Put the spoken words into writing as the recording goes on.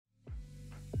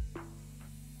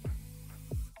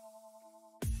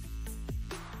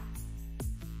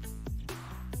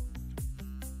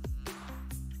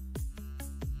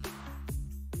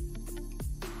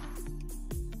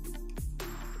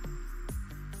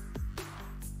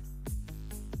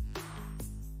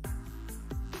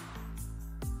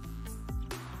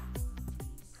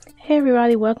Hey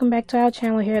everybody, welcome back to our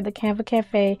channel here at the Canva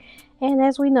Cafe. And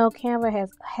as we know, Canva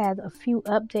has had a few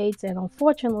updates, and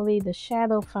unfortunately the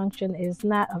shadow function is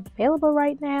not available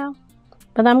right now.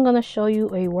 But I'm going to show you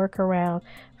a workaround.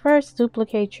 First,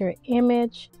 duplicate your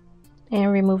image and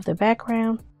remove the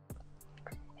background.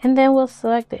 And then we'll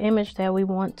select the image that we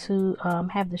want to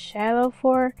have the shadow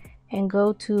for, and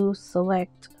go to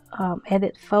select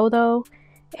edit photo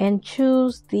and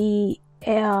choose the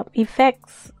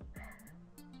effects.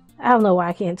 I don't know why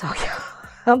I can't talk.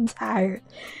 I'm tired.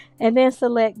 And then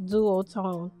select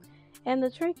duotone. And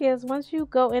the trick is, once you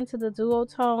go into the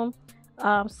duotone,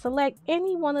 select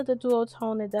any one of the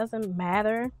duotone. It doesn't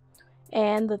matter.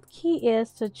 And the key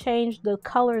is to change the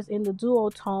colors in the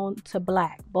duotone to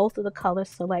black. Both of the colors,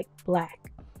 select black.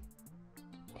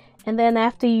 And then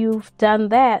after you've done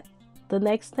that, the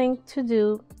next thing to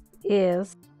do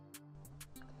is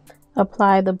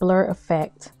apply the blur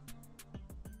effect.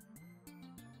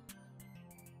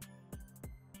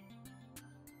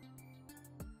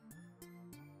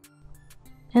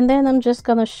 And then I'm just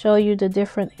going to show you the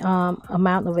different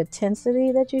amount of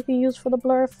intensity that you can use for the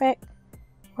blur effect.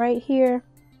 Right here,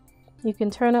 you can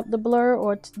turn up the blur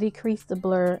or decrease the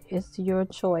blur. It's your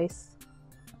choice.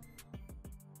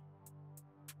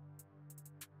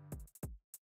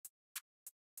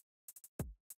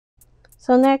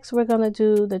 So next we're going to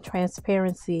do the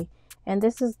transparency. And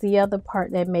this is the other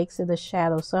part that makes it a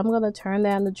shadow. So I'm going to turn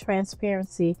down the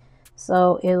transparency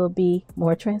so it'll be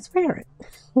more transparent.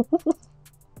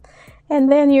 And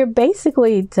then you're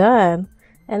basically done.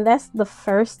 And that's the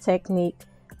first technique,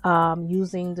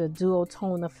 using the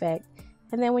duotone effect.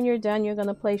 And then when you're done, you're going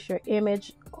to place your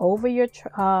image over your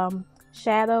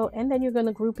shadow, and then you're going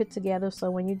to group it together.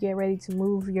 So when you get ready to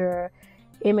move your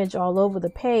image all over the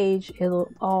page, it'll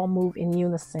all move in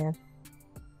unison.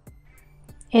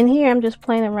 And here I'm just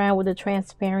playing around with the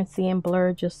transparency and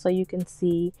blur just so you can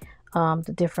see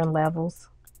the different levels.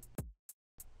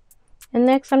 And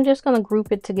next I'm just going to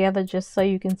group it together just so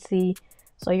you can see,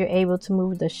 so you're able to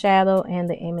move the shadow and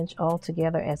the image all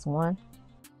together as one.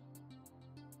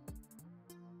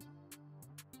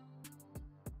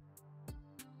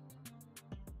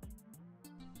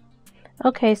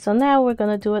 Okay, so now we're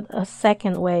going to do it a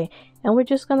second way, and we're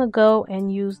just going to go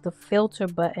and use the filter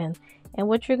button. And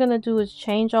what you're going to do is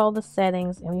change all the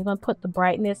settings, and you're going to put the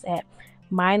brightness at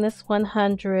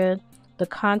 -100, the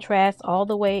contrast all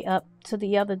the way up to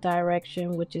the other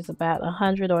direction, which is about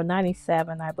 100 or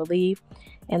 97, I believe.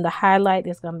 And the highlight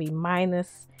is going to be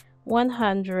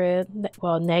 -100,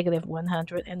 well,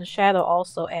 -100, and the shadow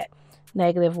also at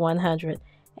 -100.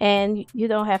 And you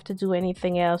don't have to do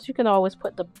anything else. You can always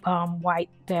put the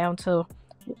white down to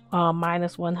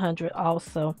 -100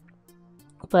 also.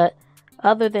 But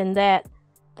other than that,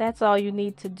 that's all you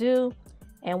need to do.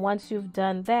 And once you've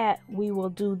done that, we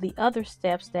will do the other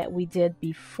steps that we did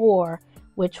before,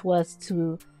 which was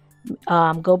to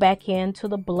go back into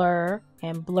the blur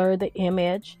and blur the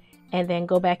image, and then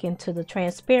go back into the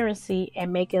transparency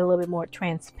and make it a little bit more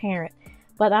transparent.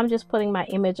 But I'm just putting my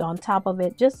image on top of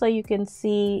it just so you can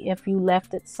see, if you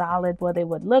left it solid, what it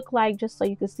would look like, just so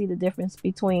you can see the difference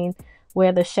between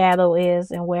where the shadow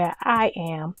is and where I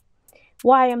am.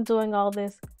 Why I'm doing all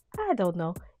this, I don't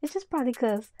know. It's just probably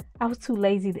because I was too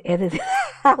lazy to edit it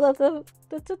out of the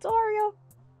tutorial.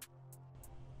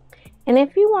 And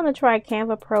if you want to try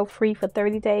Canva Pro free for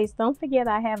 30 days, don't forget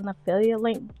I have an affiliate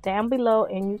link down below,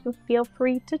 and you can feel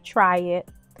free to try it.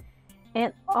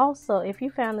 And also, if you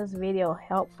found this video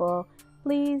helpful,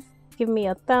 please give me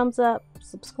a thumbs up,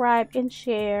 subscribe, and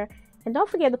share. And don't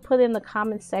forget to put in the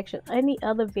comment section any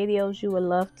other videos you would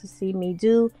love to see me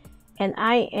do. And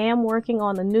I am working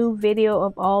on a new video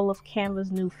of all of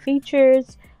Canva's new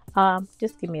features.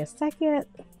 Just give me a second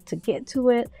to get to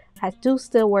it. I do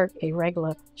still work a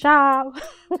regular job.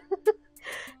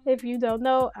 If you don't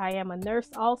know, I am a nurse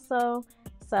also.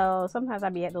 So sometimes I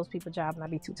be at those people's jobs and I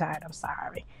be too tired. I'm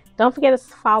sorry. Don't forget to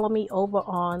follow me over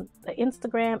on the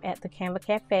Instagram at the Canva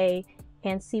Cafe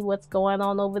and see what's going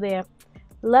on over there.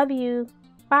 Love you.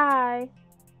 Bye.